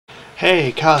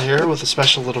Hey, Kyle here with a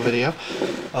special little video.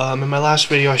 In my last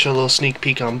video I showed a little sneak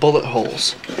peek on bullet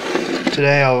holes.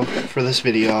 Today, for this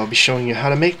video, I'll be showing you how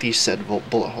to make these said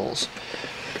bullet holes.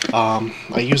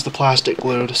 I use the plastic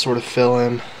glue to sort of fill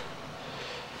in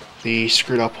the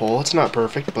screwed up hole. It's not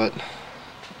perfect, but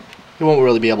you won't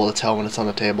really be able to tell when it's on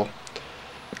the table.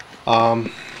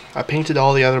 I painted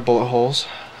all the other bullet holes.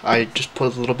 I just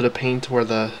put a little bit of paint where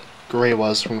the gray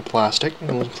was from the plastic,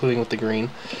 including with the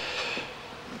green.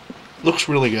 Looks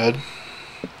really good.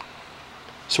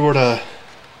 Sorta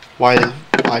why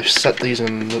I set these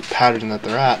in the pattern that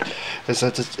they're at is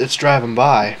that it's driving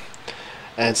by,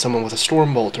 and someone with a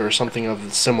storm bolt or something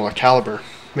of similar caliber,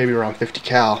 maybe around 50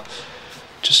 cal,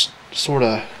 just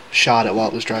sorta shot it while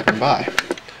it was driving by.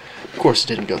 Of course, it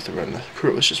didn't go through, and the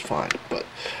crew was just fine, but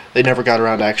they never got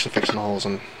around to actually fixing the holes,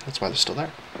 and that's why they're still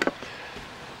there.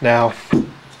 Now,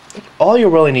 all you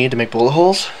really need to make bullet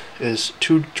holes is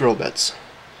 2 drill bits.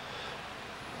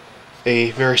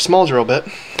 A very small drill bit.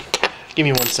 Give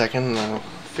me 1 second and I'll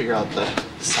figure out the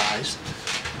size.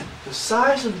 The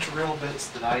size of drill bits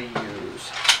that I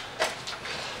use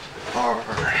are,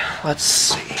 let's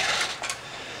see,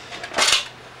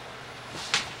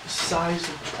 the size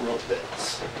of drill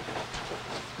bits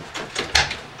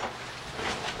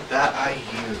that I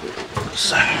use.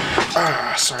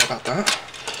 Sorry about that.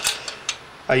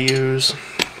 I use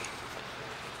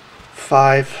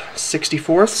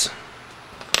 5/64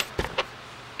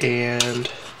 and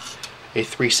a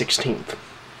 3/16.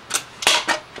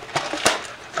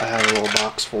 I have a little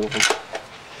box full of them.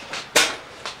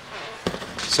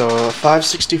 So a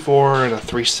 5/64 and a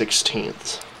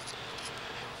 3/16.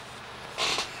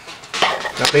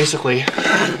 Now basically,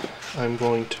 I'm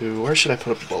going to, where should I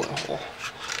put a bullet hole?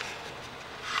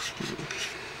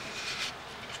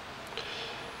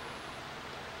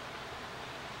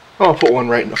 I'll put one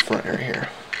right in the front area here.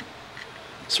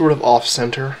 Sort of off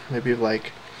center, maybe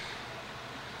like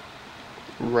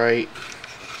right.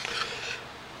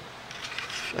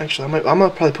 Actually, I'm gonna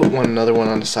probably put another one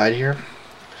on the side here,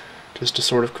 just to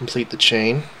sort of complete the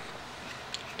chain.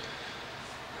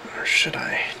 Or should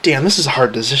I? Damn, this is a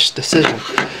hard decision.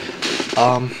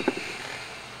 I'm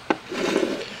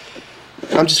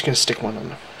just gonna stick one on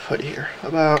the hood here,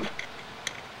 about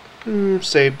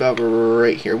say about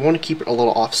right here. We want to keep it a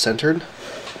little off-centered.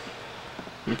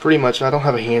 And pretty much, I don't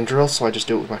have a hand drill, so I just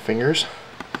do it with my fingers.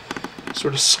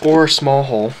 Sort of score a small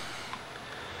hole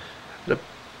at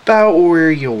about where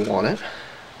you want it.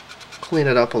 Clean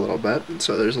it up a little bit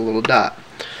so there's a little dot.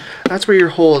 That's where your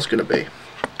hole is going to be.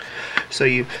 So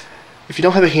if you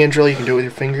don't have a hand drill, you can do it with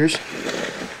your fingers.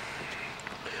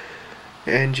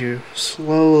 And you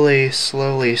slowly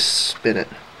spin it,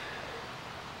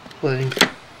 letting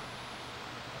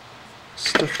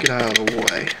stuff get out of the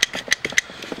way.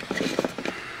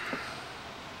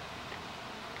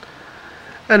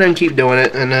 And then keep doing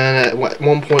it, and then at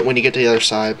one point when you get to the other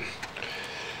side,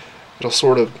 it'll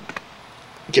sort of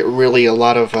get really a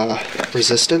lot of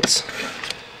resistance.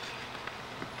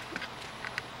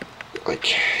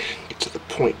 Like, get to the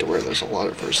point to where there's a lot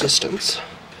of resistance.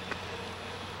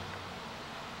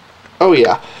 Oh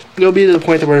yeah, you'll be to the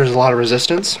point where there's a lot of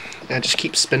resistance, and just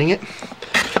keep spinning it,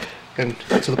 and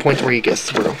to the point where you get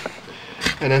through.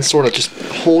 And then sort of just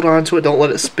hold on to it, don't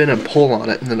let it spin and pull on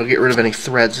it, and then it'll get rid of any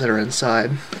threads that are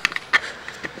inside.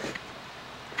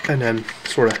 And then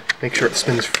sort of make sure it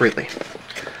spins freely.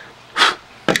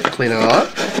 Clean it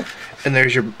up, and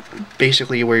there's your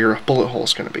basically where your bullet hole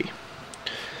is going to be.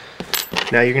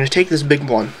 Now you're going to take this big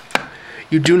one.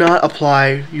 You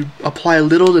apply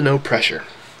little to no pressure,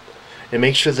 and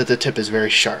make sure that the tip is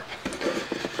very sharp.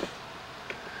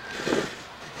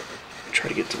 Try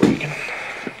to get to where you can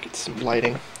get some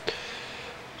lighting.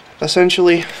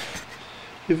 Essentially,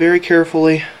 you very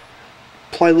carefully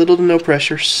apply little to no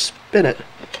pressure, spin it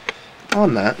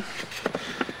on that,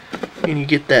 and you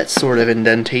get that sort of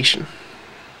indentation.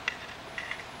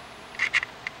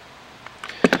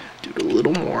 Do it a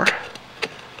little more.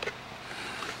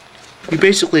 You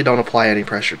basically don't apply any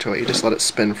pressure to it, you just let it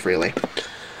spin freely.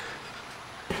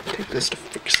 Take this to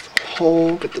fix the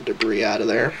hole, get the debris out of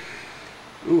there.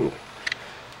 Ooh,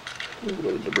 a little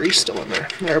bit of debris still in there.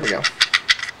 There we go.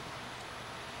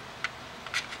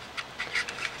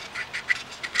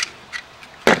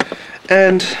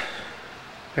 And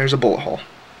there's a bullet hole.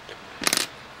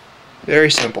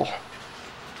 Very simple.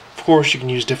 Of course, you can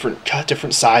use different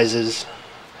sizes,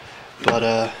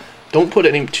 but don't put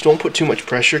too much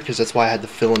pressure, because that's why I had to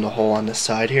fill in the hole on this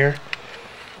side here,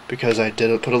 because I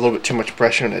did put a little bit too much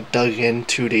pressure and it dug in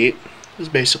too deep. It was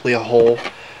basically a hole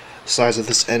the size of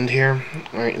this end here,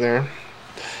 right there.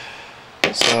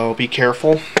 So be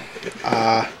careful.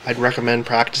 I'd recommend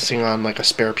practicing on like a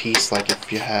spare piece, like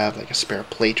if you have like a spare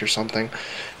plate or something.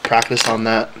 Practice on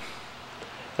that,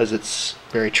 as it's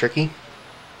very tricky.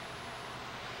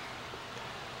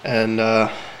 And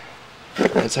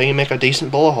that's how you make a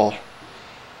decent bullet hole.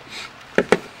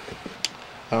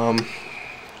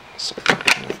 So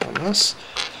on this,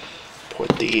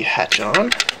 put the hatch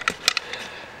on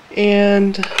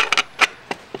and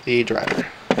the driver.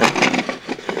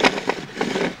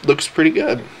 Looks pretty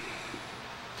good.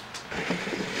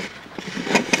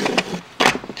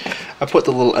 I put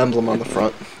the little emblem on the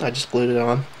front. I just glued it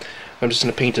on. I'm just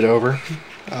going to paint it over.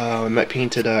 I might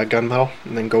paint it gunmetal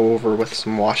and then go over with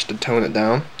some wash to tone it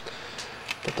down.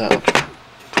 But that looks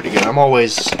pretty good. I'm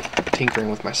always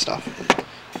tinkering with my stuff.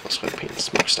 Let's go paint the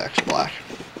smokestacks black.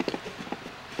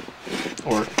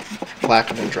 Or black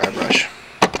and then dry brush.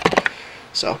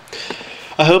 So,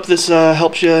 I hope this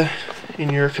helps you in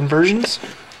your conversions.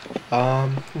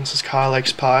 This is Kyle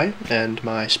Likes Pie and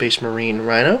my Space Marine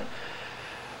Rhino.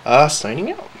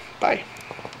 Signing out. Bye.